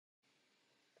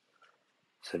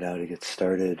So now to get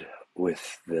started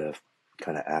with the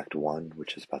kind of Act 1,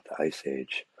 which is about the Ice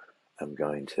Age, I'm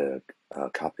going to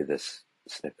copy this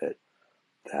snippet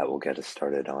that will get us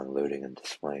started on loading and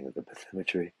displaying the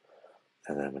bathymetry.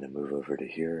 And then I'm going to move over to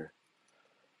here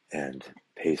and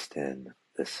paste in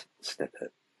this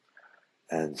snippet.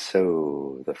 And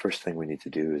so the first thing we need to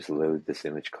do is load this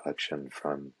image collection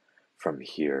from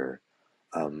here.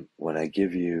 When I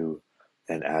give you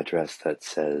an address that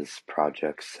says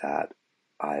project.sat.io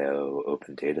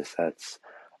open datasets,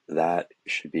 that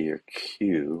should be your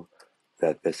cue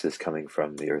that this is coming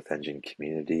from the Earth Engine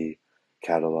community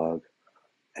catalog.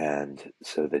 And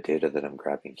so the data that I'm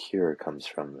grabbing here comes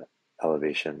from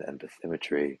elevation and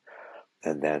bathymetry.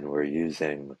 And then we're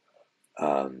using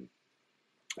um,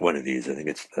 one of these. I think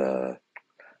it's the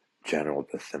general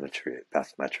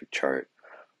bathymetric chart.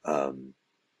 Um,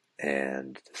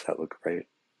 and does that look right?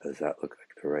 Does that look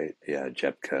like the right? Yeah,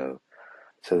 JEPCO.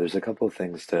 So there's a couple of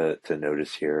things to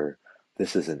notice here.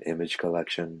 This is an image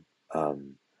collection,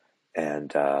 and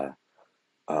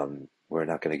we're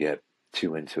not going to get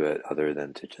too into it other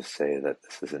than to just say that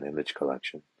this is an image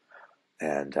collection.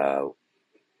 And I'm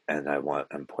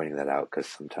pointing that out because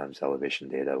sometimes elevation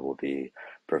data will be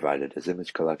provided as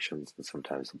image collections and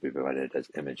sometimes will be provided as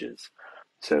images.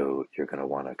 So you're going to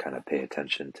want to kind of pay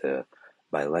attention to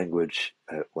my language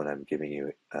when I'm giving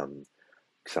you kind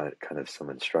of some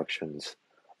instructions,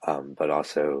 but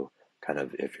also kind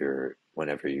of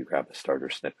whenever you grab a starter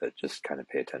snippet, just kind of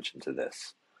pay attention to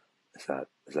this. Is that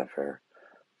fair?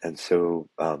 And so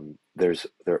there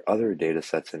are other data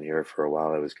sets in here. For a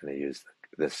while, I was going to use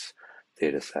this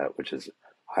data set, which is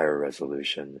higher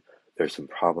resolution. There's some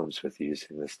problems with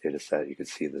using this data set. You can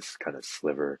see this kind of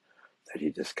sliver that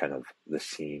he just kind of, the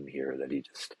seam here that he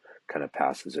just kind of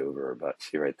passes over. But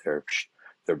see right there,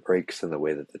 there are breaks in the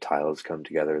way that the tiles come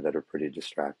together that are pretty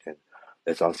distracting.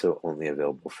 It's also only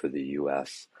available for the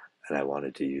US, and I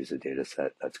wanted to use a data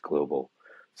set that's global.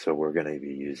 So we're going to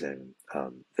be using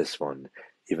this one,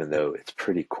 even though it's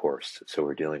pretty coarse. So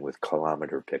we're dealing with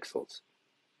kilometer pixels.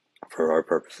 For our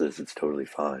purposes, it's totally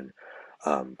fine.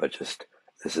 But just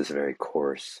this is very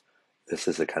coarse. This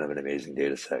is a kind of an amazing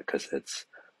data set because the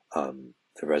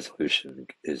resolution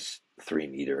is 3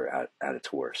 meter at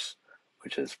its worst,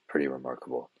 which is pretty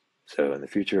remarkable. So in the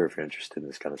future, if you're interested in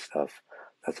this kind of stuff,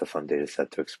 that's a fun data set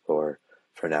to explore.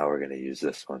 For now, we're going to use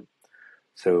this one.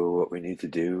 So what we need to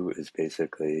do is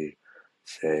basically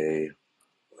say,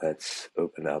 let's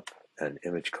open up an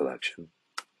image collection.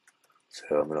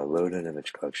 So I'm going to load an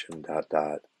image collection,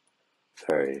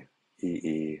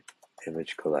 EE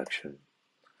image collection.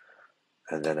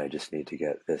 And then I just need to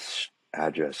get this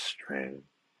address string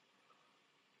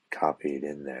copied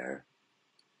in there.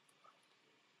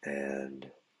 And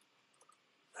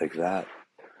like that.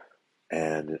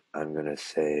 And I'm going to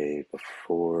say,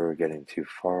 before getting too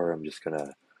far, I'm just going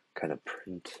to kind of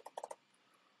print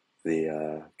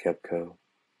the KEPCO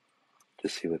to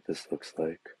see what this looks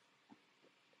like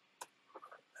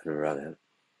and run it.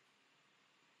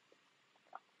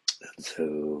 And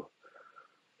so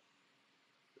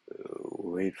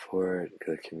wait for it.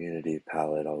 The community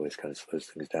palette always kind of slows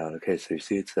things down. Okay, so you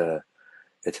see it's an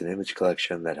image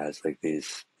collection that has like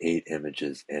these 8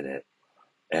 images in it,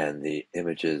 and the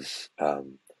images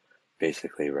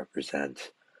basically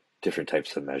represent different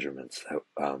types of measurements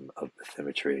of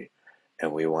bathymetry,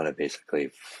 and we want to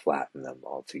basically flatten them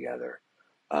all together.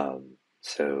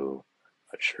 So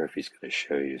I'm not sure if he's going to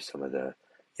show you some of the,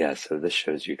 yeah, so this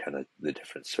shows you kind of the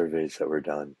different surveys that were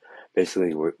done.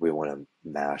 Basically, we want to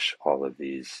mash all of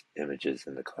these images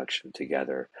in the collection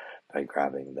together by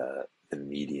grabbing the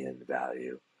median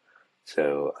value.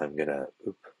 So I'm going to,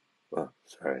 oh,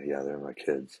 sorry, yeah, they're my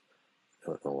kids. I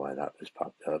don't know why that just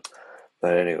popped up.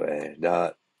 But anyway,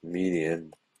 dot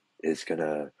median is going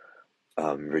to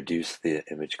reduce the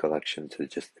image collection to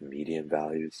just the median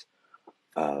values.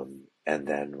 And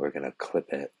then we're going to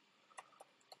clip it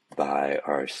by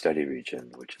our study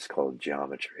region, which is called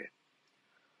geometry.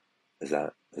 Is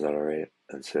that all right?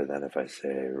 And so then if I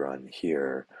say run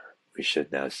here, we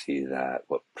should now see that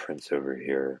what prints over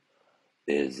here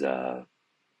is an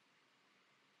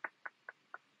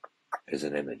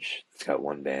image. It's got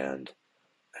one band,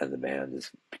 and the band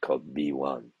is called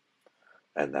B1,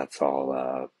 and that's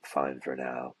all fine for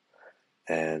now.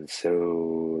 And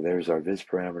so there's our viz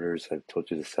parameters. I've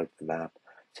told you to set up the map.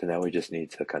 So now we just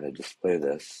need to kind of display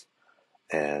this,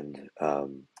 and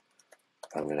I'm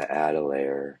going to add a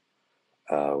layer.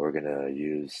 We're going to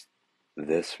use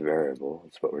this variable.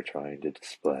 It's what we're trying to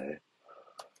display.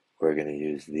 We're going to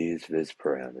use these viz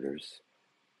parameters,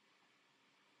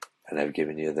 and I've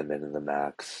given you the min and the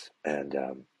max and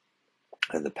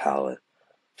the palette.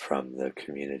 from the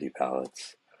community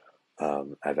palettes.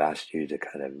 I've asked you to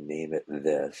kind of name it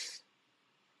this.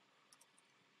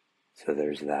 So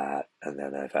there's that, and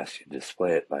then I've asked you to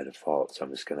display it by default. So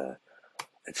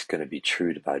it's gonna be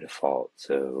true by default.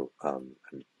 So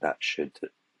that should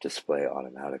display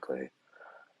automatically.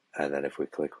 And then if we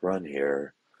click run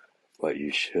here, what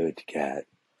you should get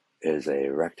is a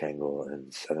rectangle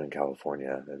in Southern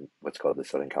California and what's called the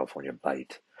Southern California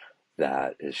Bight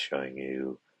that is showing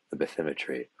you the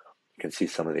bathymetry. You can see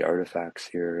some of the artifacts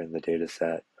here in the data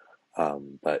set,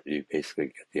 but you basically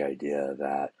get the idea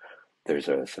that there's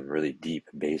some really deep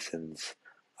basins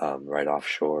right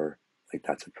offshore. Like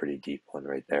that's a pretty deep one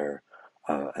right there.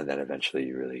 And then eventually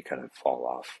you really kind of fall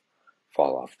off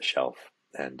the shelf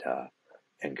and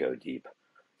go deep.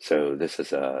 So this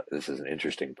is an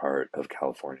interesting part of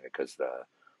California because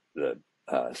the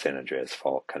San Andreas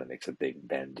Fault kind of makes a big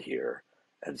bend here,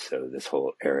 and so this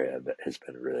whole area that has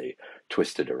been really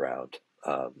twisted around.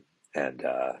 And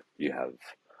you have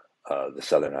the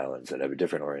southern islands that have a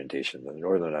different orientation than the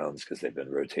northern islands because they've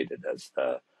been rotated as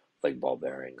the like ball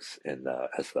bearings in the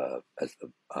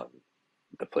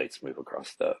plates move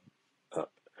across the uh,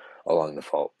 along the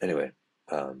fault. Anyway,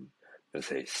 I'm gonna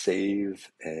say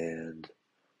save and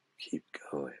keep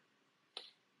going.